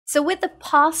So with the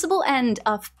possible end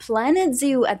of Planet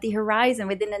Zoo at the horizon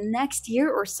within the next year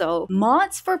or so,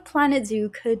 mods for Planet Zoo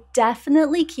could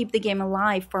definitely keep the game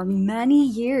alive for many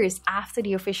years after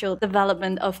the official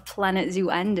development of Planet Zoo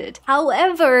ended.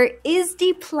 However, is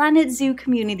the Planet Zoo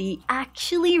community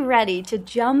actually ready to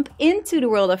jump into the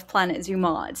world of Planet Zoo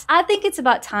mods? I think it's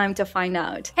about time to find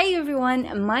out. Hey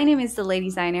everyone, my name is the Lady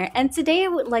Designer, and today I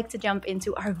would like to jump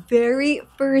into our very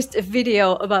first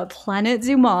video about Planet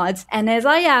Zoo mods. And as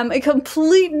I am a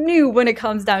complete noob when it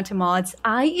comes down to mods,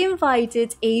 I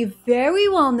invited a very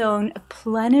well-known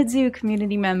Planet Zoo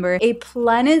community member, a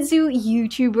Planet Zoo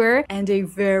YouTuber, and a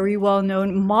very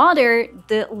well-known modder,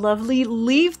 the lovely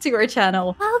Leaf, to our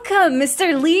channel. Welcome,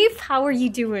 Mr. Leaf. How are you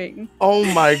doing? Oh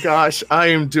my gosh, I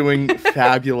am doing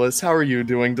fabulous. How are you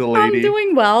doing, the lady? I'm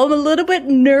doing well. I'm a little bit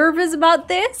nervous about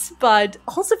this, but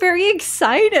also very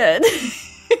excited.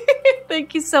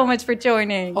 Thank you so much for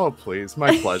joining. Oh, please.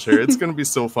 My pleasure. It's going to be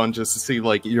so fun just to see,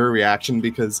 like, your reaction,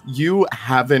 because you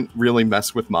haven't really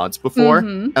messed with mods before,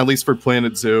 at least for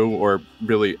Planet Zoo or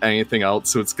really anything else.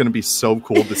 So it's going to be so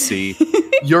cool to see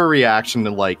your reaction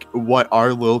to, like, what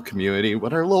our little community,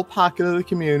 what our little pocket of the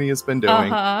community has been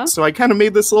doing. So I kind of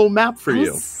made this little map for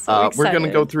you. So we're going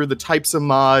to go through the types of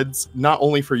mods, not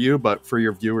only for you, but for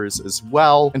your viewers as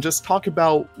well, and just talk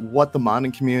about what the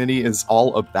modding community is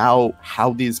all about,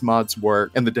 how these mods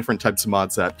work, and the different types of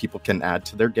mods that people can add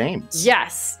to their games.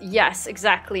 Yes,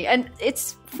 exactly. And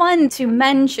it's fun to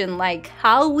mention, like,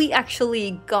 how we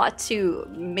actually got to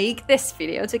make this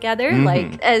video together.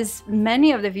 Like, as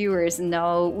many of the viewers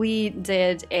know, we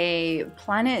did a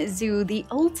Planet Zoo the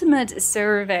Ultimate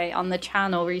survey on the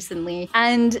channel recently,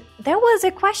 and there was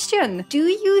a question: do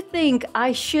you think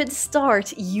I should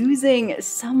start using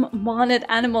some modded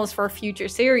animals for a future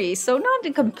series? So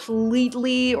not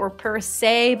completely or per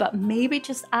se, but maybe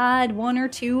just add 1 or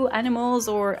 2 animals,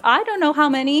 or I don't know how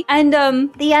many. And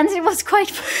the answer was quite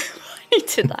funny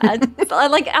to that.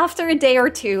 Like, after a day or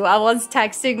two, I was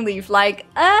texting Leaf like,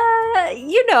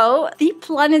 you know, the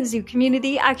Planet Zoo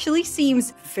community actually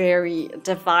seems very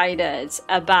divided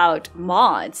about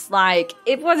mods. Like,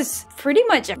 it was pretty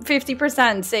much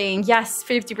 50% saying yes,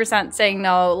 50% saying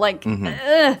no, like,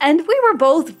 and we were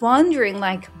both wondering,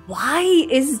 like, why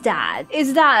is that?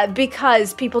 Is that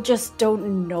because people just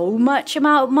don't know much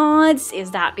about mods?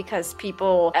 Is that because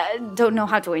people don't know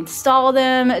how to install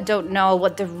them, don't know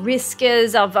what the risk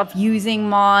is of using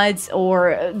mods?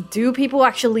 Or do people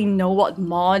actually know what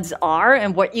mods are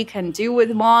and what you can do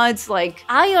with mods? Like,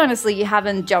 I honestly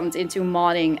haven't jumped into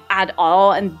modding at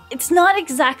all, and it's not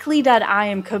exactly that I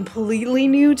am completely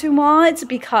new to mods,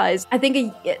 because I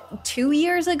think 2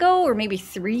 years ago, or maybe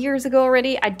 3 years ago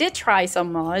already, I did try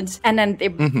some mods, and then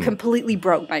it completely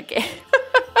broke my game.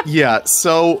 Yeah,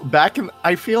 so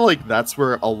I feel like that's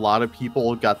where a lot of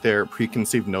people got their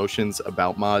preconceived notions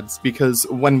about mods, because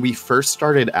when we first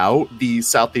started out, the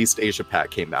Southeast Asia pack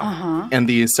came out. And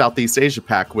the Southeast Asia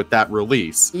pack, with that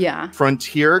release,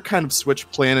 Frontier kind of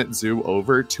switched Planet Zoo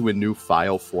over to a new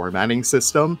file formatting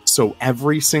system. So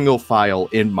every single file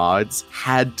in mods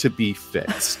had to be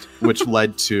fixed, which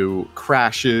led to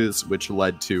crashes, which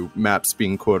led to maps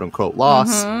being quote-unquote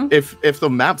lost. If the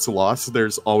map's lost,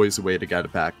 there's always a way to get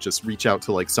it back. Just reach out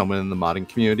to, like, someone in the modding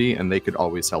community, and they could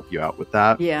always help you out with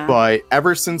that. But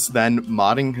ever since then,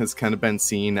 modding has kind of been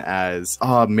seen as,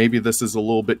 maybe this is a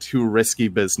little bit too risky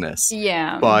business.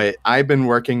 But I've been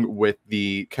working with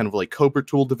the kind of like Cobra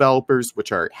tool developers,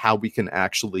 which are how we can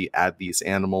actually add these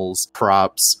animals,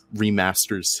 props,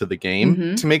 remasters to the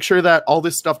game, to make sure that all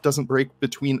this stuff doesn't break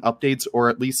between updates, or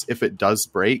at least if it does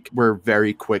break, we're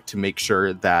very quick to make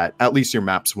sure that at least your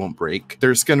maps won't break.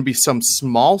 There's going to be some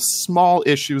small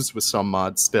issues with some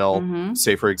mods still.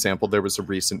 Say, for example, there was a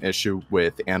recent issue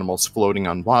with animals floating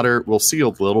on water. We'll see a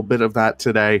little bit of that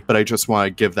today, but I just want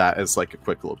to give that as, like, a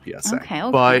quick little PSA.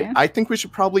 Okay. But I think we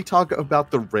should probably talk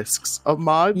about the risks of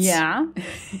mods.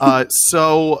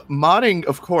 So modding,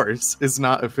 of course, is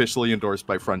not officially endorsed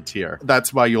by Frontier.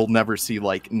 That's why you'll never see,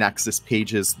 like, Nexus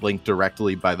pages linked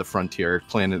directly by the Frontier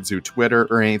Planet Zoo Twitter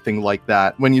or anything like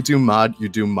that. When you do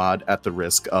mod at the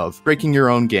risk of breaking your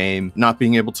own game, not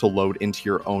being able to load into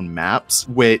your own maps,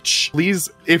 which, please,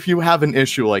 if you have an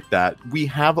issue like that, we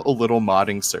have a little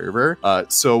modding server.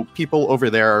 So people over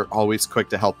there are always quick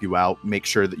to help you out, make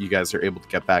sure that you guys are able to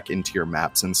get back into your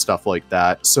maps and stuff like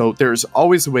that. So there's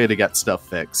always a way to get stuff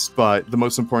fixed. But the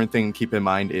most important thing to keep in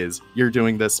mind is you're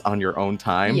doing this on your own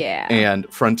time. And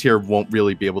Frontier won't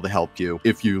really be able to help you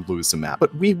if you lose a map.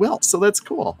 But we will, so that's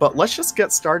cool. But let's just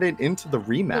get started into the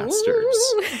remasters.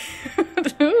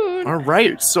 All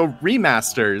right, so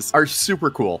remasters are super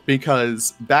cool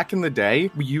because back in the day,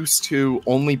 we used to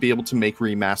only be able to make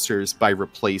remasters by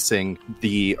replacing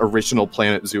the original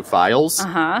Planet Zoo files.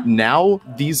 Now,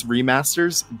 these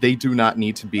remasters, they do not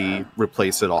need to be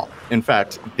replaced at all. In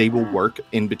fact, they will work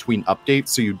in between updates,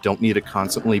 so you don't need to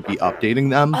constantly be updating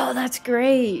them. Oh, that's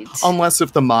great. Unless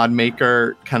if the mod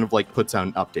maker kind of like puts out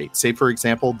an update. Say, for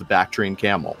example, the Bactrian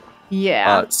camel.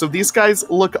 Yeah. So these guys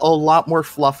look a lot more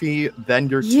fluffy than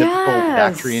your typical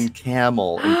Bactrian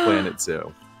camel in Planet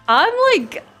Zoo. I'm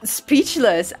like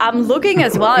speechless. I'm looking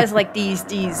as well as like these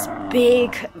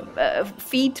big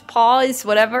feet, paws,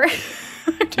 whatever.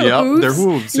 They're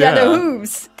hooves. Yeah, the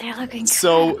hooves. They're looking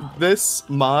So cool. this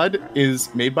mod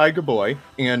is made by Gaboy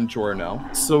and Giorno.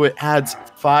 So it adds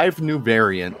 5 new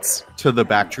variants to the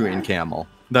Bactrian camel.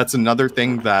 That's another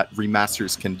thing that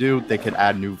remasters can do. They can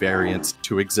add new variants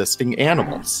to existing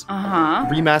animals.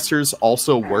 Remasters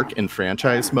also work in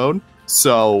franchise mode,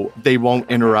 so they won't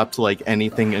interrupt like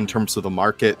anything in terms of the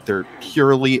market. They're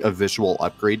purely a visual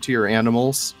upgrade to your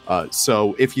animals.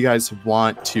 So if you guys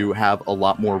want to have a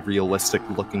lot more realistic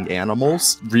looking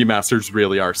animals, remasters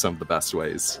really are some of the best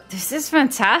ways. This is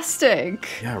fantastic.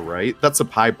 Yeah, right? That's a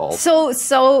piebald.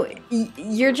 So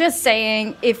you're just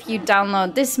saying if you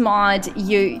download this mod,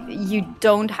 you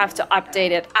don't have to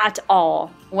update it at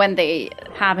all when they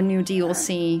have a new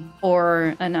DLC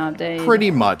or an update? Pretty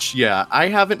much, yeah. I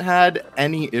haven't had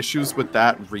any issues with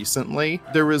that recently.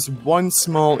 There was one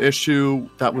small issue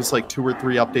that was like 2 or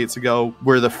 3 updates ago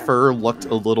where the fur looked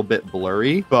a little bit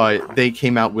blurry, but they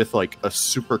came out with like a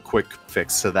super quick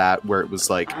fix to that where it was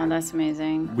like, oh, that's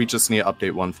amazing. We just need to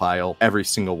update one file. Every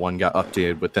single one got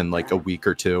updated within like a week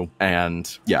or 2.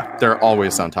 And yeah, they're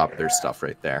always on top of their stuff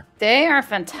right there. They are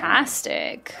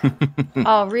fantastic.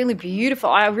 Oh, really beautiful.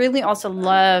 I really also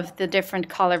love the different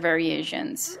color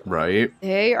variations. Right?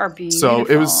 They are beautiful. So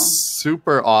it was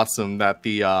super awesome that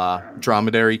the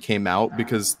dromedary came out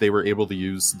because they were able to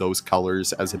use those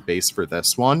colors as a base for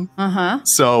this one.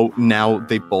 So now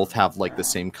they both have like the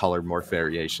same color morph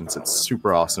variations. It's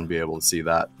super awesome to be able to see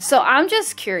that. So I'm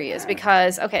just curious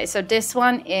because, okay, so this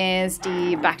one is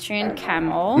the Bactrian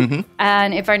camel.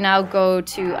 And if I now go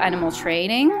to animal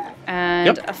training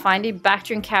and find the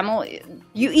Bactrian camel,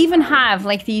 you even have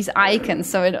like these icons.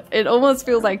 So it almost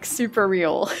feels like super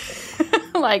real.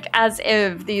 Like as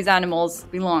if these animals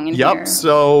belong in here.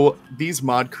 So these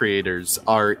mod creators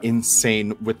are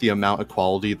insane with the amount of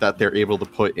quality that they're able to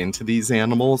put into these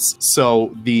animals.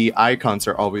 So the icons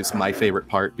are always my favorite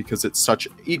part because it's such...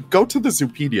 Go to the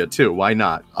Zoopedia too, why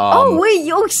not? Oh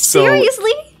wait,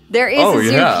 seriously? There is a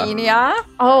Zoopedia?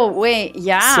 Oh, wait,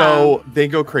 yeah. So they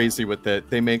go crazy with it.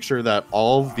 They make sure that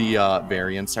all the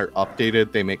variants are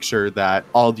updated. They make sure that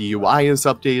all the UI is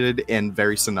updated and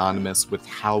very synonymous with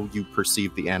how you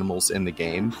perceive the animals in the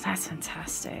game. Oh, that's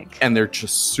fantastic. And they're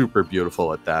just super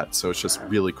beautiful at that. So it's just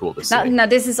really cool to see. Now,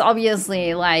 this is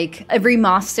obviously like a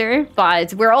remaster,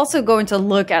 but we're also going to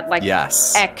look at like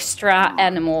extra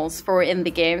animals for in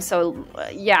the game. So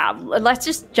yeah, let's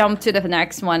just jump to the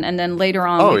next one. And then later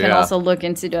on, we can also look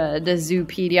into the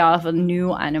Zoopedia of a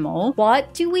new animal.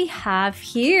 What do we have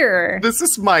here? This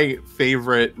is my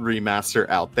favorite remaster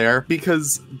out there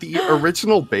because the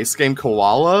original base game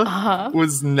Koala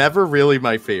was never really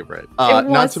my favorite.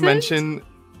 Not to mention...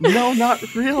 No,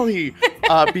 not really.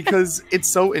 Because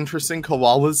it's so interesting.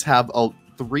 Koalas have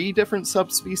 3 different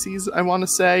subspecies, I want to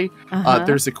say.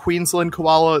 There's a Queensland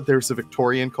koala, there's a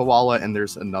Victorian koala, and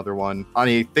there's another one.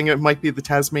 I think it might be the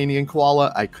Tasmanian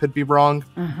koala. I could be wrong,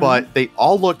 but they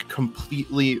all look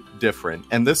completely different.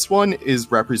 And this one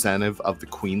is representative of the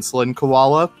Queensland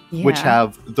koala, which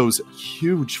have those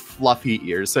huge fluffy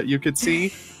ears that you could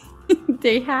see.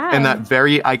 They have. And that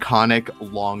very iconic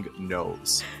long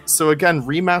nose. So again,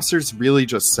 remasters really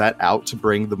just set out to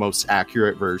bring the most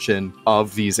accurate version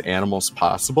of these animals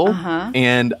possible.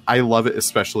 And I love it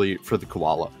especially for the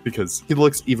koala because he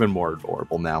looks even more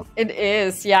adorable now. It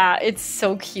is, yeah. It's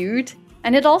so cute.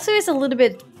 And it also is a little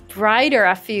bit brighter,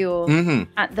 I feel,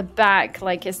 at the back.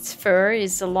 Like its fur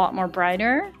is a lot more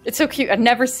brighter. It's so cute. I've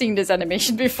never seen this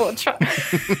animation before.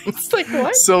 It's like,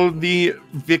 what? So the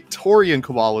Victorian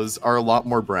koalas are a lot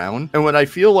more brown. And what I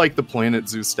feel like the Planet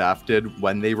Zoo staff did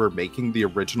when they were making the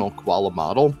original koala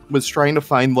model was trying to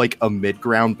find like a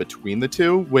mid-ground between the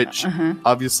two, which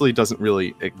obviously doesn't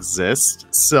really exist.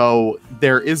 So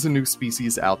there is a new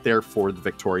species out there for the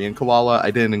Victorian koala. I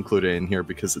didn't include it in here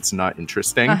because it's not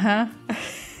interesting.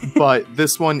 But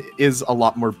this one is a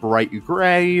lot more bright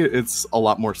gray. It's a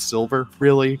lot more silver,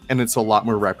 really. And it's a lot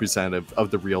more representative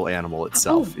of the real animal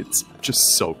itself. It's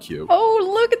just so cute. Oh,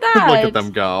 look at that. Look at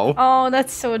them go. Oh,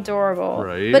 that's so adorable.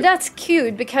 Right? But that's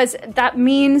cute because that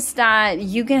means that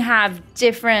you can have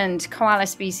different koala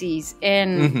species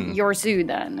in your zoo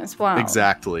then as well.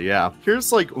 Exactly, yeah.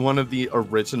 Here's like one of the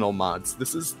original mods.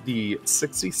 This is the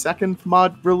 62nd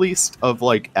mod released of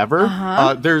like ever.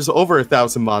 There's over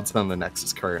 1,000 mods on the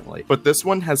Nexus currently. But this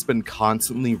one has been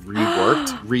constantly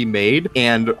reworked, remade,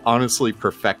 and honestly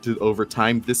perfected over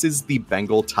time. This is the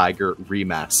Bengal tiger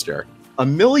remaster. A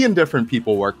million different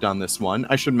people worked on this one.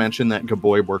 I should mention that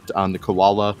Gaboy worked on the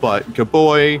koala, but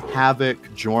Gaboy,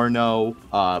 Havoc, Giorno,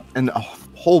 and a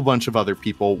whole bunch of other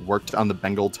people worked on the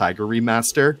Bengal tiger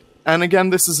remaster. And again,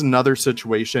 this is another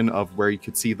situation of where you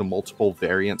could see the multiple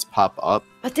variants pop up.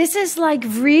 But this is like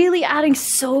really adding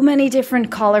so many different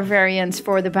color variants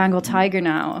for the Bengal tiger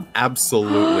now.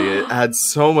 Absolutely. It adds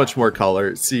so much more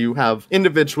color. So you have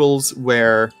individuals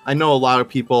where I know a lot of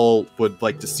people would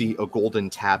like to see a golden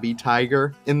tabby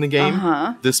tiger in the game.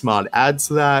 This mod adds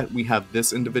that. We have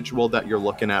this individual that you're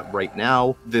looking at right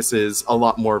now. This is a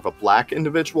lot more of a black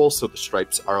individual, so the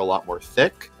stripes are a lot more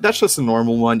thick. That's just a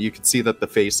normal one. You can see that the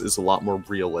face is a lot more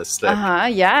realistic.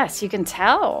 Yes, you can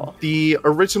tell. The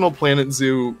original Planet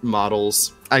Zoo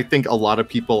models, I think a lot of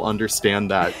people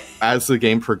understand that as the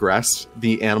game progressed,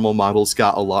 the animal models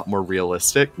got a lot more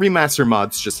realistic. Remaster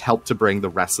mods just help to bring the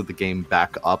rest of the game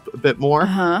back up a bit more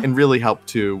and really help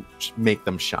to make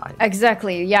them shine.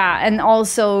 Exactly, yeah. And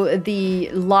also the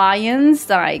lions,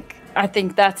 like, I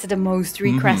think that's the most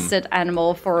requested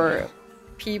animal for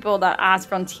people that ask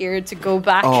Frontier to go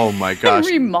back and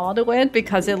remodel it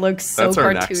because it looks so That's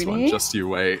our cartoony. Next one, just you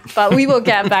wait. But we will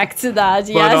get back to that,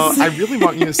 yes. But I really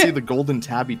want you to see the golden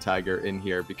tabby tiger in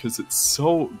here because it's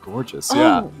so gorgeous.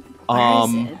 Where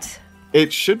is it?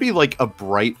 It should be like a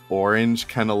bright orange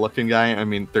kind of looking guy. I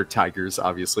mean, they're tigers,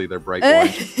 obviously. They're bright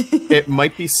orange. It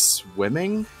might be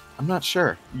swimming. I'm not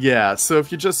sure. Yeah, so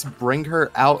if you just bring her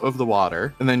out of the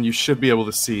water, and then you should be able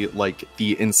to see, like,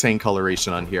 the insane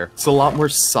coloration on here. It's a lot more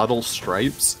subtle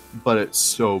stripes, but it's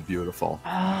so beautiful.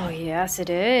 Oh, yes, it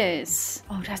is.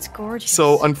 Oh, that's gorgeous.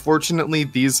 So, unfortunately,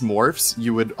 these morphs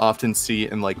you would often see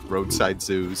in, like, roadside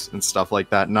zoos and stuff like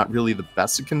that. Not really the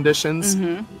best of conditions,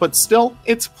 but still,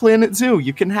 it's Planet Zoo.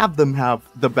 You can have them have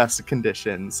the best of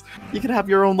conditions. You can have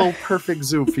your own little perfect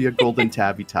zoo for your golden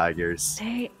tabby tigers.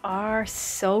 They are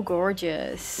so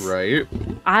gorgeous. Right?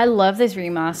 I love this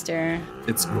remaster.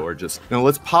 It's gorgeous. Now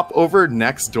let's pop over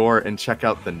next door and check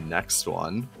out the next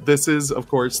one. This is, of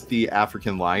course, the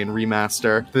African Lion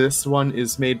remaster. This one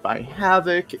is made by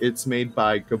Havoc. It's made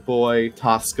by Gaboy,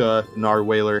 Tosca,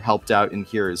 Narwhaler helped out in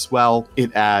here as well.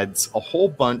 It adds a whole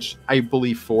bunch, I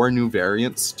believe 4 new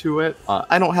variants to it.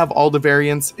 I don't have all the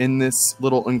variants in this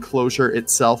little enclosure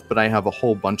itself, but I have a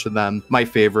whole bunch of them. My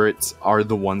favorites are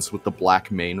the ones with the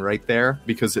black mane right there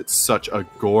because it's such a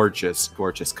gorgeous,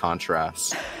 gorgeous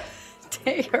contrast.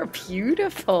 They are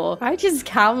beautiful. I just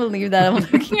can't believe that I'm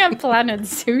looking at Planet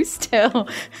Zoo still.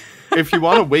 If you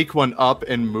want to wake one up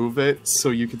and move it so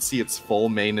you can see its full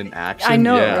mane in action. I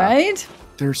know, right?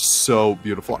 They're so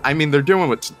beautiful. I mean, they're doing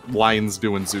what lions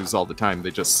do in zoos all the time.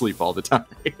 They just sleep all the time.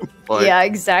 But yeah,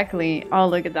 exactly. Oh,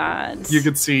 look at that. You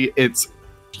can see it's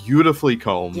beautifully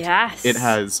combed. Yes. It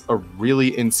has a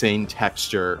really insane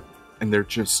texture, and they're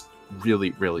just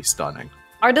really, really stunning.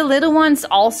 Are the little ones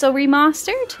also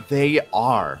remastered? They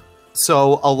are.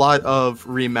 So a lot of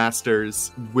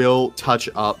remasters will touch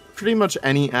up pretty much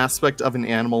any aspect of an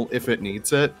animal if it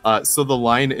needs it. So the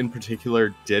lion in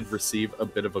particular did receive a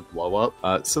bit of a glow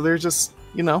up. So they're just,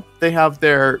 you know, they have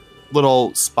their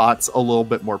little spots a little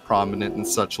bit more prominent and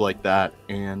such like that.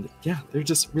 And yeah, they're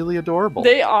just really adorable.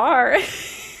 They are.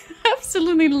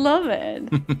 Absolutely love it.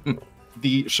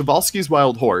 The Przewalski's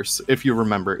wild horse, if you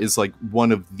remember, is like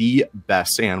one of the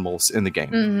best animals in the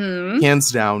game.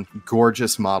 Hands down,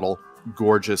 gorgeous model,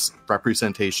 gorgeous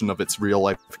representation of its real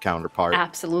life counterpart.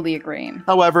 Absolutely agree.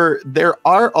 However, there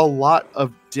are a lot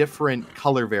of different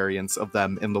color variants of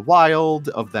them in the wild,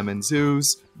 of them in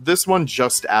zoos. This one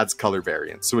just adds color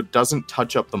variants, so it doesn't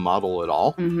touch up the model at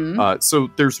all.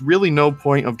 So there's really no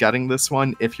point of getting this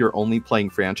one if you're only playing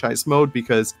franchise mode,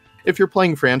 because if you're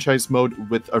playing franchise mode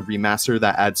with a remaster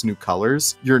that adds new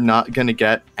colors, you're not going to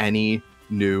get any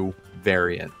new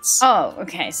variants. Oh,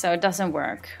 okay, so it doesn't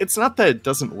work. It's not that it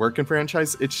doesn't work in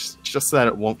franchise, it's just that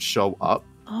it won't show up.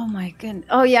 Oh my goodness.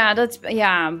 Oh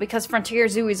yeah, because Frontier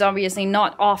Zoo is obviously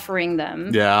not offering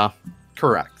them. Yeah,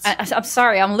 correct. I'm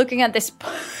sorry, I'm looking at this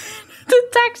The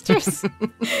textures.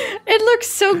 It looks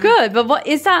so good. But what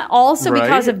is that also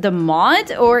because of the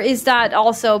mod? Or is that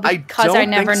also because I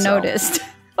never noticed?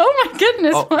 Oh my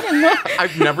goodness, what a look.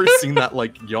 I've never seen that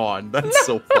like yawn. That's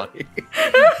so funny.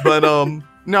 But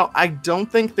no, I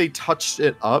don't think they touched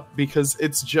it up because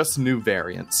it's just new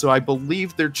variants. So I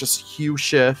believe they're just hue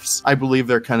shifts. I believe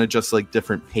they're kind of just like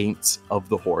different paints of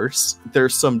the horse.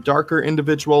 There's some darker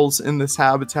individuals in this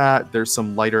habitat. There's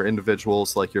some lighter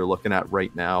individuals like you're looking at right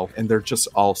now. And they're just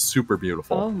all super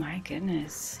beautiful. Oh my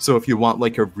goodness. So if you want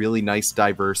like a really nice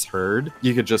diverse herd,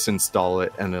 you could just install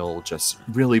it and it'll just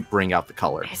really bring out the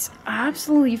color. It's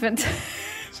absolutely fantastic.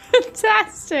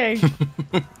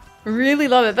 Really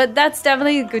love it, but that's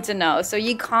definitely good to know. So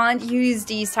you can't use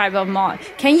these type of mods.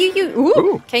 Can you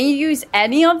use? Can you use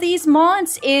any of these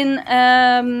mods in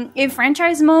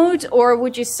franchise mode, or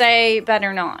would you say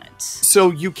better not? So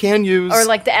you can use, or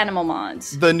like the animal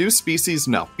mods. The new species,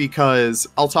 no, because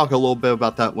I'll talk a little bit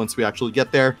about that once we actually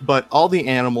get there. But all the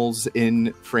animals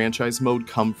in franchise mode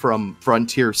come from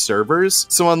Frontier servers.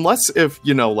 So unless if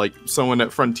like someone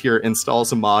at Frontier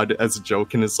installs a mod as a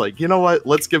joke and is like, you know what,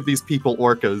 let's give these people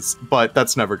orcas. But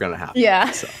that's never going to happen.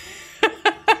 Yeah. So.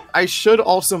 I should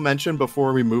also mention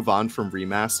before we move on from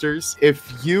remasters, if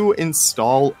you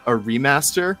install a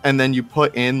remaster and then you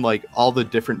put in like all the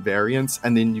different variants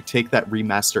and then you take that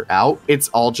remaster out, it's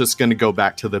all just going to go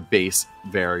back to the base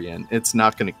variant. It's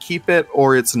not going to keep it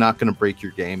or it's not going to break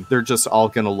your game. They're just all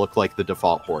going to look like the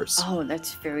default horse. Oh,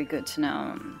 that's very good to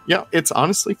know. Yeah, it's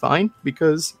honestly fine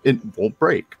because it won't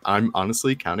break. I'm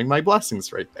honestly counting my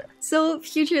blessings right there. So,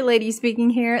 future lady speaking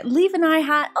here, Leaf and I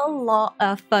had a lot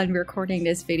of fun recording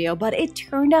this video, but it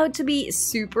turned out to be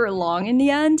super long in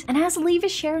the end. And as Leaf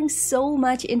is sharing so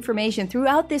much information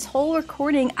throughout this whole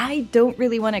recording, I don't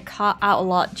really want to cut out a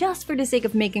lot just for the sake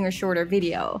of making a shorter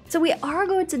video. So we are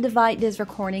going to divide this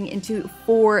recording into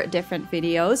 4 different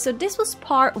videos. So this was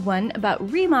part 1 about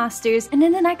remasters, and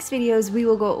in the next videos we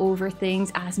will go over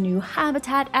things as new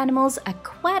habitat animals,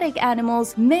 aquatic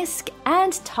animals, misc,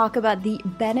 and talk about the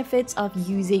benefits of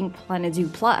using Planet Zoo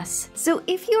Plus. So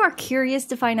if you are curious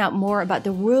to find out more about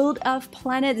the world of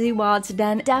Planet Zoo mods,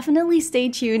 then definitely stay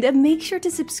tuned and make sure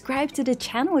to subscribe to the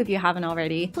channel if you haven't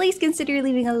already. Please consider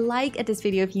leaving a like at this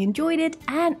video if you enjoyed it,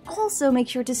 and also make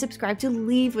sure to subscribe to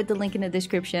Leaf with the link in the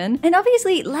description. And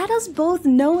obviously, let us both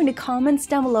know in the comments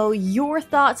down below your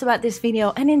thoughts about this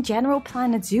video and in general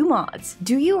Planet Zoo mods.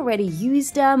 Do you already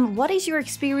use them? What is your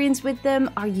experience with them?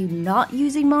 Are you not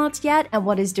using mods yet? And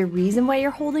what is the reason why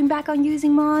you're holding back on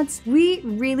using mods? We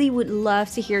really would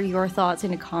love to hear your thoughts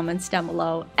in the comments down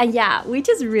below. And yeah, we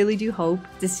just really do hope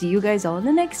to see you guys all in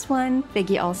the next one. Thank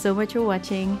you all so much for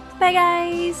watching. Bye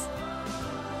guys!